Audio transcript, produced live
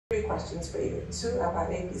Three questions for you, two about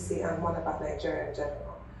APC and one about Nigeria in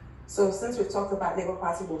general. So since we've talked about Labour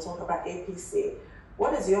Party, we'll talk about APC.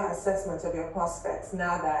 What is your assessment of your prospects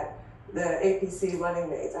now that the APC running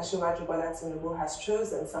mate, Asiwaju Bola Tinubu, has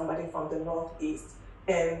chosen somebody from the Northeast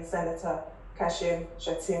in Senator Kashim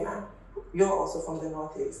Shettima? You're also from the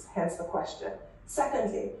Northeast, hence the question.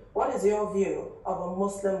 Secondly, what is your view of a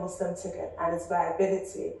Muslim-Muslim ticket and its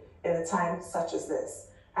viability in a time such as this?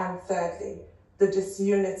 And thirdly, the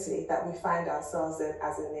disunity that we find ourselves in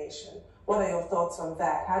as a nation. What are your thoughts on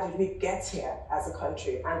that? How did we get here as a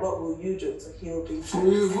country? And what will you do to heal these things?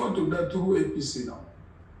 We go to that through APC now.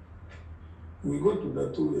 We go to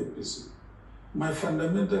that through APC. My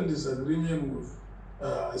fundamental disagreement with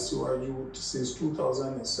Asiwaju since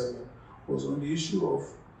 2007 was on the issue of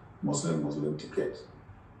Muslim-Muslim ticket.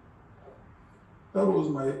 That was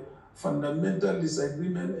my fundamental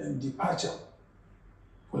disagreement and departure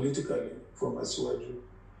politically from Asiwaju.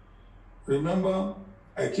 Remember,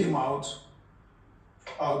 I came out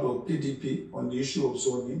of PDP on the issue of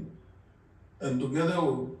zoning, and together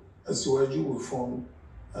with Asiwaju we formed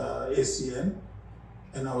ACN,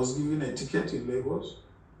 and I was given a ticket in Lagos,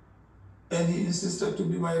 and he insisted to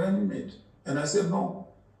be my running mate. And I said, no,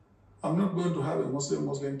 I'm not going to have a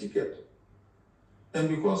Muslim-Muslim ticket. And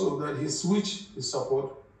because of that, he switched his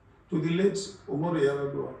support to the late Umaru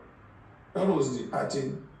Yar'Adua. That was the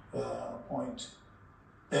parting point.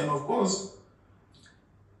 And of course,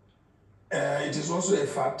 it is also a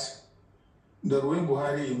fact that when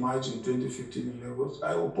Buhari emerged in 2015 in Lagos,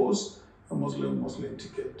 I opposed a Muslim-Muslim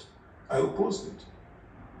ticket. I opposed it.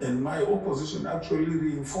 And my opposition actually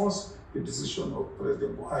reinforced the decision of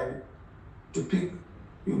President Buhari to pick,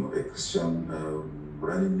 a Christian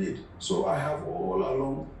running mate. So I have all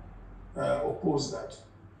along opposed that.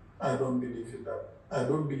 I don't believe in that. I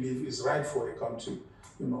don't believe it's right for a country,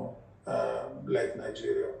 like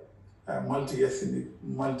Nigeria, a multi-ethnic,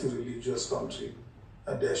 multi-religious country.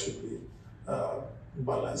 There should be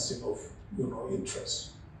balancing of,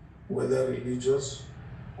 interests, whether religious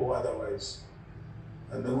or otherwise.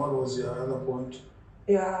 And then what was your other point?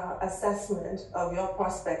 Your assessment of your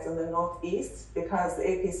prospects in the Northeast, because the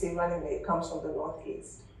APC running mate comes from the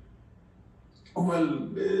Northeast. Well,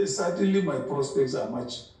 certainly my prospects are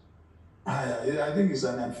much higher. I think it's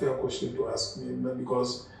an unfair question to ask me,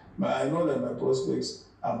 because I know that my prospects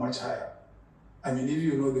are much higher. I mean, if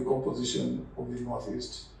you know the composition of the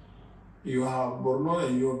Northeast, you have Borno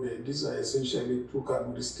and Yobe. These are essentially two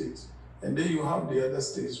Kanuri states. And then you have the other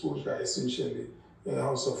states, which are essentially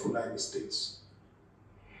House of Fulani states.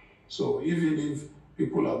 So even if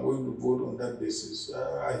people are going to vote on that basis,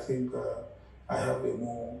 I think I have a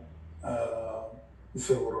more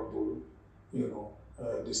favorable,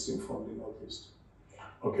 distinct from the Northeast.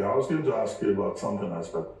 Okay, I was going to ask you about something else,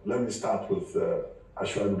 but let me start with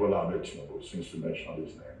Asiwaju Bola Tinubu, since you mentioned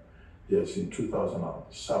his name. Yes, in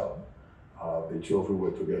 2007, the two of you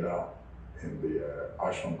were together in the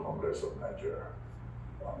Action Congress of Nigeria.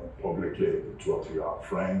 Publicly, the two of you are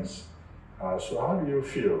friends. So how do you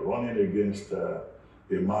feel running against a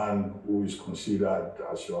man who is considered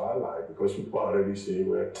as your ally? Because people already say,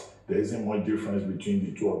 well, there isn't much difference between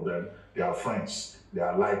the two of them. They are friends. They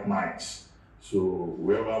are like minds. So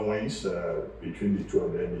whoever wins between the two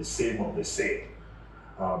of them is same of the same.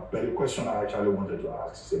 But the question I actually wanted to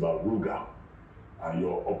ask is about Ruga and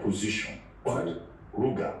your opposition to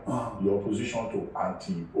Ruga, your opposition to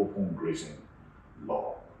anti-open grazing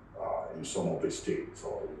law in some of the states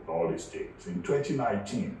or in all the states. In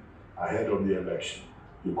 2019, ahead of the election,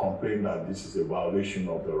 you complained that this is a violation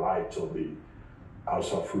of the rights of the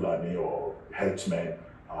House of Fulani or herdsmen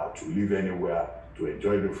to live anywhere, to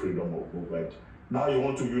enjoy the freedom of movement. Now you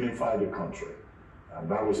want to unify the country. And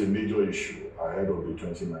that was a major issue ahead of the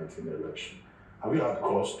 2019 election. Have you had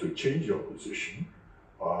cause to change your position?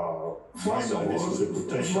 First of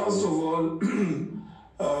all,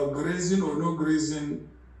 grazing or no grazing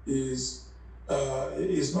is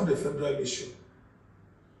not a federal issue.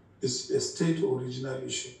 It's a state original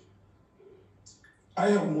issue. I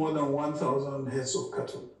have more than 1,000 heads of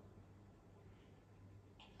cattle.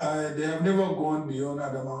 They have never gone beyond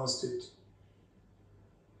Adamawa State.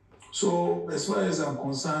 So as far as I'm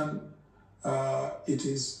concerned, it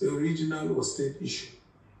is a regional or state issue.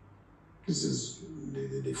 This is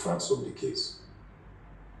the facts of the case.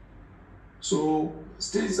 So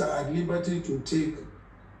states are at liberty to take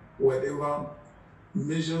whatever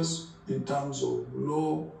measures in terms of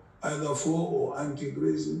law, either for or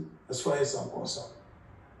anti-grazing, as far as I'm concerned.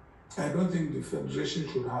 I don't think the Federation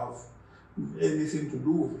should have anything to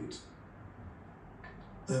do with it.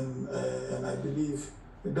 And I believe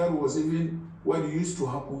that was even what used to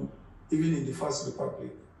happen even in the First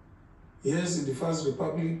Republic. Yes, in the First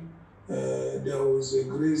Republic, there was a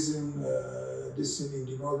grazing this thing in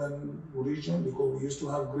the northern region, because we used to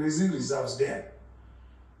have grazing reserves there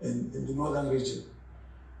in the northern region.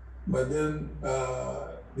 But then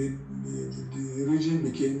the region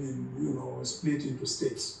became, split into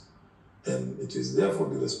states. And it is therefore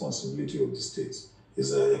the responsibility of the states.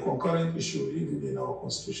 It's a concurrent issue even in our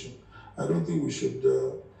constitution. I don't think we should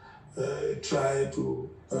try to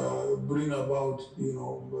bring about,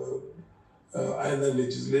 either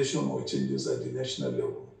legislation or changes at the national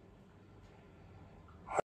level.